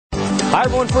Hi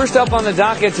everyone, first up on the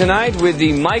docket tonight with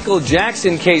the Michael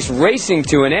Jackson case racing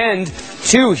to an end.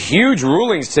 Two huge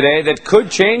rulings today that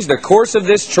could change the course of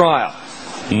this trial.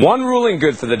 One ruling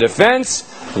good for the defense,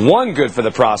 one good for the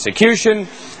prosecution.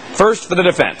 First for the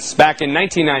defense. Back in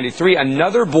 1993,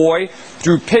 another boy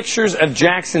drew pictures of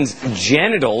Jackson's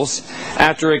genitals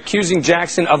after accusing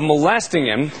Jackson of molesting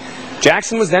him.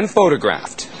 Jackson was then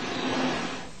photographed.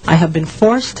 I have been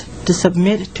forced to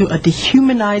submit to a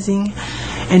dehumanizing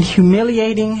and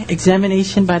humiliating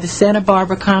examination by the Santa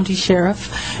Barbara County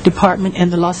Sheriff Department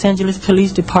and the Los Angeles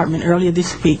Police Department earlier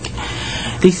this week.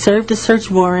 They served a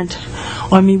search warrant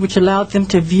on me which allowed them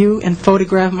to view and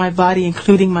photograph my body,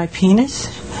 including my penis,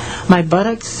 my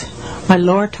buttocks, my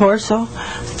lower torso,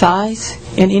 thighs,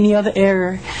 and any other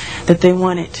area that they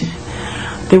wanted.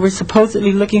 They were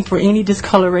supposedly looking for any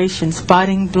discoloration,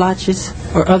 spotting, blotches,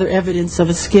 or other evidence of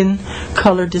a skin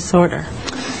color disorder.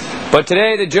 But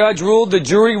today the judge ruled the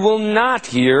jury will not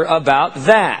hear about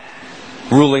that.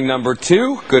 Ruling number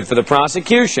two, good for the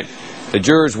prosecution. The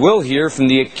jurors will hear from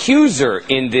the accuser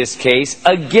in this case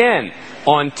again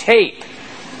on tape.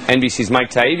 NBC's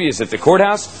Mike Taibbi is at the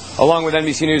courthouse, along with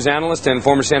NBC News analyst and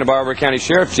former Santa Barbara County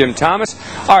Sheriff Jim Thomas.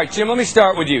 All right, Jim, let me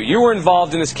start with you. You were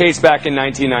involved in this case back in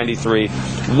 1993.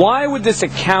 Why would this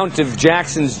account of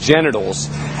Jackson's genitals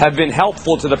have been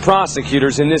helpful to the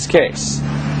prosecutors in this case?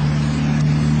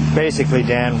 Basically,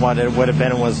 Dan, what it would have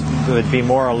been would be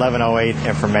more 1108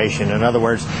 information. In other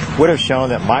words, would have shown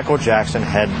that Michael Jackson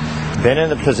had been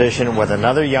in a position with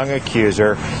another young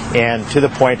accuser, and to the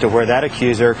point to where that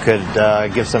accuser could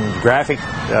give some graphic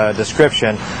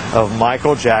description of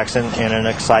Michael Jackson in an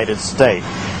excited state.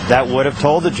 That would have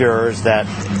told the jurors that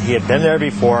he had been there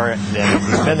before, and if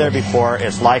he's been there before,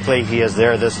 it's likely he is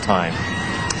there this time.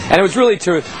 And it was really,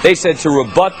 they said, to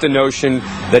rebut the notion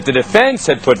that the defense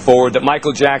had put forward that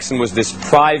Michael Jackson was this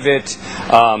private,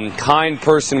 kind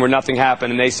person where nothing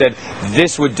happened. And they said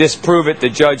this would disprove it. The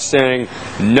judge saying,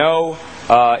 no,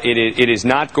 it is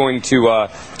not going to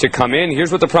come in.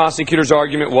 Here's what the prosecutor's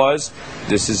argument was.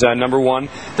 This is number one.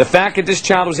 The fact that this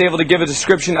child was able to give a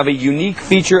description of a unique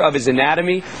feature of his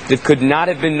anatomy that could not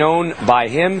have been known by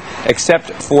him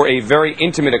except for a very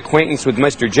intimate acquaintance with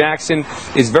Mr. Jackson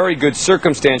is very good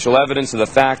circumstantial evidence of the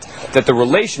fact that the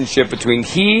relationship between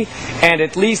he and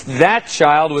at least that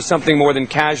child was something more than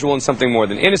casual and something more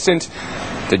than innocent.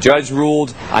 The judge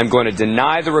ruled, I'm going to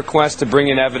deny the request to bring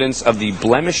in evidence of the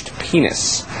blemished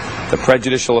penis. The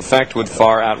prejudicial effect would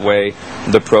far outweigh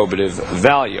the probative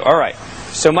value. All right.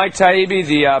 So, Mike Taibbi,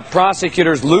 the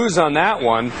prosecutors lose on that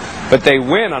one, but they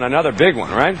win on another big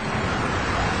one, right?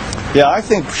 Yeah, I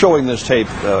think showing this tape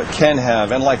can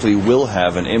have, and likely will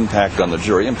have, an impact on the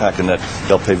jury. Impact in that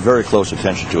they'll pay very close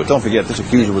attention to it. Don't forget, this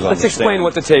accuser was on the stand. Let's explain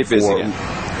what the tape is again.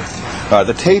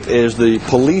 The tape is the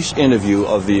police interview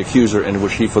of the accuser in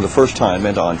which he, for the first time,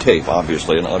 and on tape,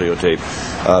 obviously, an audio tape,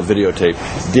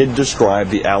 videotape, did describe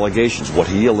the allegations, what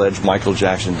he alleged Michael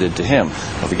Jackson did to him.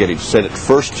 Don't forget, he said it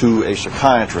first to a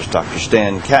psychiatrist, Dr.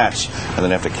 Stan Katz, and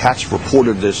then after Katz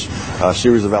reported this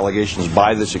series of allegations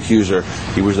by this accuser,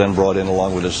 he was then brought in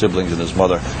along with his siblings and his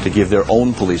mother to give their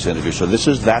own police interview. So this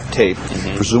is that tape,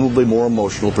 presumably more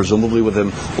emotional, presumably with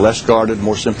him less guarded,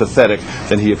 more sympathetic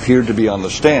than he appeared to be on the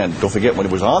stand. Don't forget, when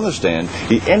he was on the stand,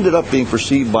 he ended up being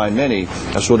perceived by many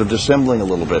as sort of dissembling a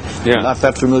little bit, not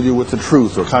that familiar with the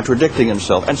truth or contradicting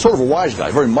himself, and sort of a wise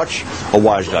guy, very much a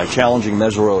wise guy, challenging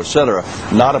Mesereau, etc.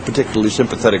 Not a particularly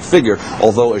sympathetic figure,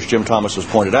 although, as Jim Thomas has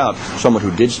pointed out, someone who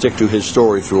did stick to his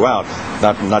story throughout,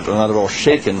 not at all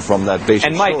shaken from that basic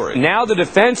and Mike, story. Now the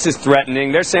defense is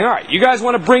threatening. They're saying, all right, you guys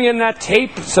want to bring in that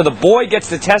tape so the boy gets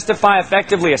to testify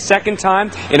effectively a second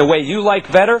time in a way you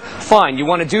like better? Fine. You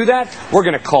want to do that? We're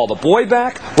going to call the boy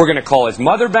back. We're going to call his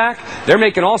mother back. They're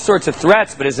making all sorts of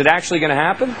threats, but is it actually going to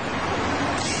happen?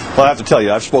 Well, I have to tell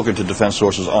you, I've spoken to defense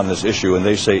sources on this issue, and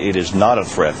they say it is not a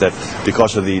threat, that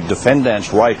because of the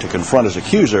defendant's right to confront his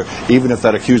accuser, even if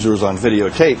that accuser is on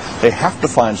videotape, they have to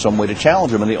find some way to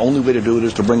challenge him, and the only way to do it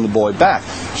is to bring the boy back.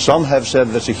 Some have said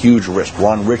that's a huge risk.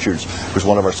 Ron Richards, who's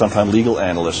one of our sometime legal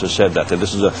analysts, has said that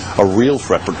this is a real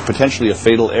threat, but potentially a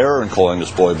fatal error in calling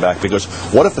this boy back, because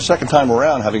what if the second time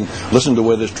around, having listened to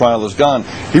where this trial has gone,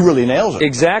 he really nails it?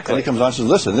 Exactly. And he comes on and says,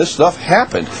 listen, this stuff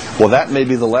happened. Well, that may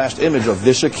be the last image of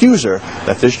this accuser accuser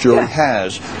that this jury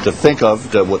has to think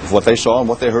of what they saw and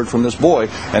what they heard from this boy,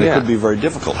 and it could be very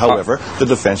difficult. However, the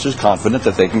defense is confident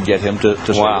that they can get him to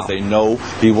say what they know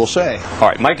he will say. All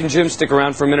right, Mike and Jim, stick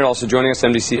around for a minute. Also joining us,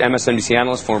 MSNBC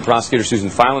analyst, former prosecutor Susan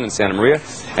Filan in Santa Maria,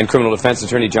 and criminal defense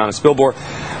attorney Jonna Spilbor.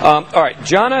 All right,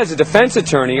 Jonna, as a defense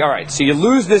attorney, all right, so you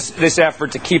lose this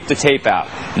effort to keep the tape out.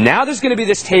 Now there's going to be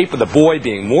this tape of the boy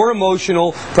being more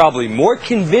emotional, probably more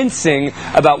convincing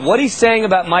about what he's saying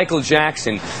about Michael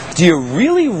Jackson. Do you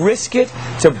really risk it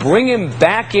to bring him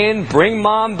back in, bring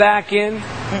mom back in?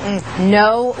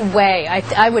 No way.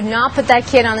 I would not put that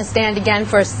kid on the stand again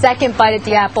for a second bite at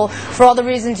the apple for all the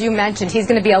reasons you mentioned. He's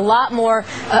going to be a lot more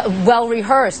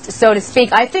well-rehearsed, so to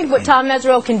speak. I think what Tom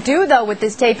Mesereau can do, though, with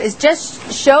this tape is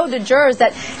just show the jurors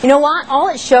that, you know what, all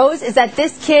it shows is that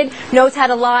this kid knows how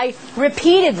to lie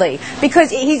repeatedly, because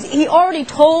he already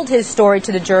told his story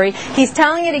to the jury. He's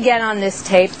telling it again on this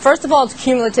tape. First of all, it's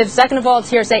cumulative. Second of all, it's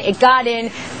hearsay. It got in.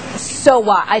 So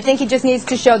what? I think he just needs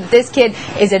to show that this kid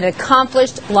is an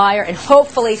accomplished liar, and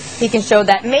hopefully he can show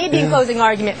that, maybe in closing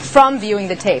argument, from viewing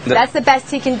the tape. That's the best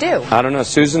he can do. I don't know.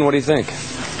 Susan, what do you think?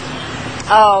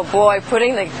 Oh, boy,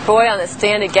 putting the boy on the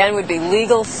stand again would be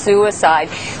legal suicide.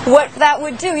 What that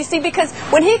would do, you see, because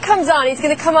when he comes on, he's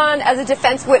going to come on as a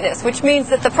defense witness, which means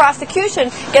that the prosecution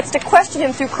gets to question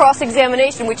him through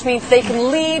cross-examination, which means they can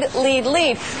lead.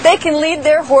 They can lead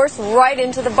their horse right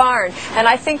into the barn. And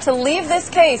I think to leave this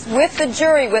case with the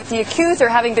jury, with the accuser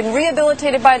having been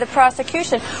rehabilitated by the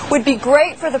prosecution, would be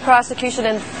great for the prosecution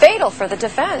and fatal for the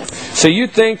defense. So you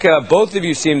think, both of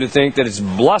you seem to think that it's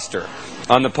bluster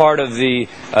on the part of the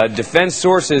defense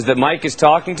sources that Mike is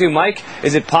talking to. Mike,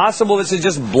 is it possible this is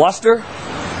just bluster?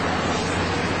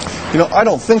 You know, I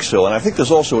don't think so, and I think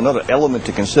there's also another element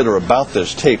to consider about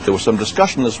this tape. There was some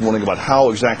discussion this morning about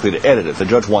how exactly to edit it. The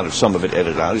judge wanted some of it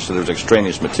edited out. He said there was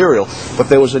extraneous material, but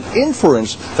there was an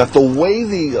inference that the way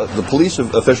the police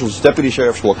officials, deputy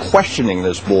sheriffs, were questioning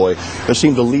this boy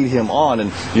seemed to lead him on.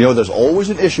 And, you know, there's always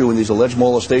an issue in these alleged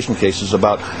molestation cases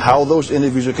about how those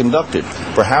interviews are conducted.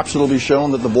 Perhaps it'll be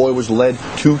shown that the boy was led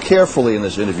too carefully in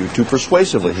this interview, too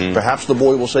persuasively. Perhaps the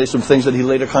boy will say some things that he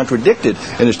later contradicted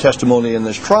in his testimony in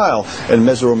this trial, and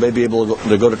Mesereau may be able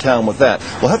to go to town with that.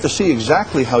 We'll have to see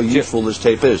exactly how useful this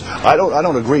tape is. I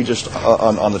don't agree just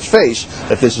on its face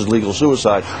that this is legal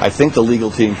suicide. I think the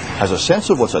legal team has a sense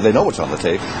of they know what's on the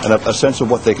tape, and a sense of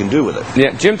what they can do with it.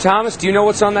 Yeah, Jim Thomas, do you know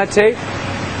what's on that tape?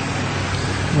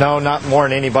 No, not more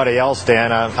than anybody else,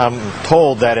 Dan. I'm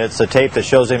told that it's a tape that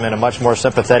shows him in a much more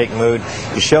sympathetic mood.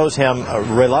 It shows him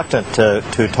reluctant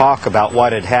to talk about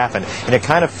what had happened. And it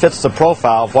kind of fits the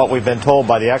profile of what we've been told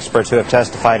by the experts who have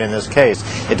testified in this case.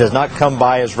 It does not come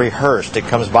by as rehearsed. It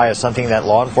comes by as something that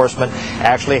law enforcement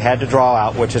actually had to draw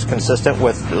out, which is consistent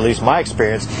with at least my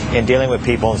experience in dealing with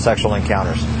people in sexual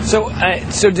encounters. So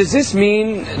does this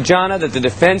mean, Jonna, that the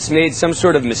defense made some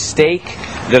sort of mistake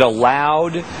that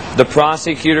allowed the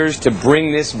prosecutors to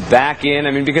bring this back in?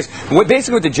 I mean, because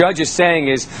basically what the judge is saying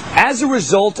is, as a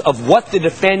result of what the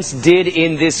defense did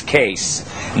in this case,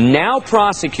 now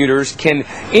prosecutors can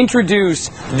introduce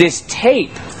this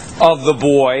tape of the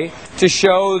boy to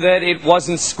show that it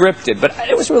wasn't scripted. But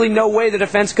there was really no way the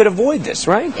defense could avoid this,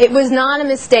 right? It was not a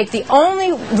mistake. The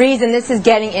only reason this is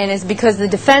getting in is because the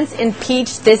defense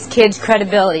impeached this kid's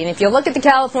credibility. And if you look at the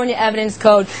California Evidence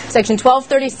Code, Section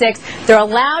 1236, they're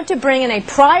allowed to bring in a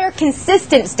prior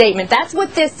consistent statement. That's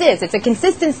what this is. It's a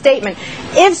consistent statement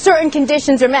if certain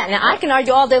conditions are met. Now, I can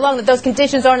argue all day long that those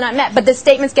conditions are not met, but the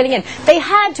statement's getting in. They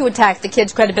had to attack the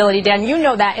kid's credibility, Dan. You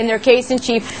know that in their case in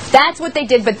chief. That's what they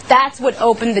did, but that's what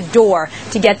opened the door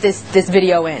to get this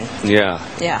video in. Yeah.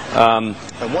 Yeah.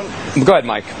 Go ahead,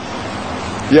 Mike.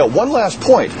 Yeah, one last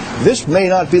point. This may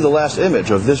not be the last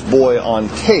image of this boy on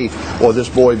tape, or this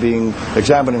boy being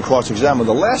examined and cross-examined.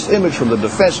 The last image from the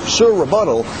defense, sur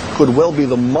rebuttal, could well be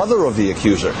the mother of the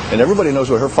accuser. And everybody knows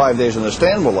what her 5 days in the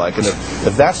stand were like. And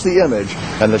if that's the image,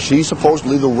 and that she's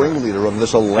supposedly the ringleader of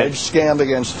this alleged scam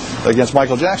against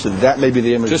Michael Jackson, that may be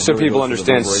the image. Just so people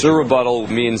understand, sur rebuttal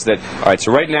means that, all right,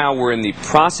 so right now we're in the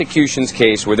prosecution's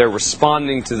case where they're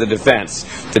responding to the defense.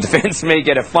 The defense may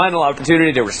get a final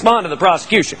opportunity to respond to the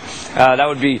prosecution. That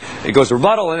would be, it goes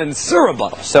rebuttal and then sur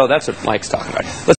rebuttal. So that's what Mike's talking about.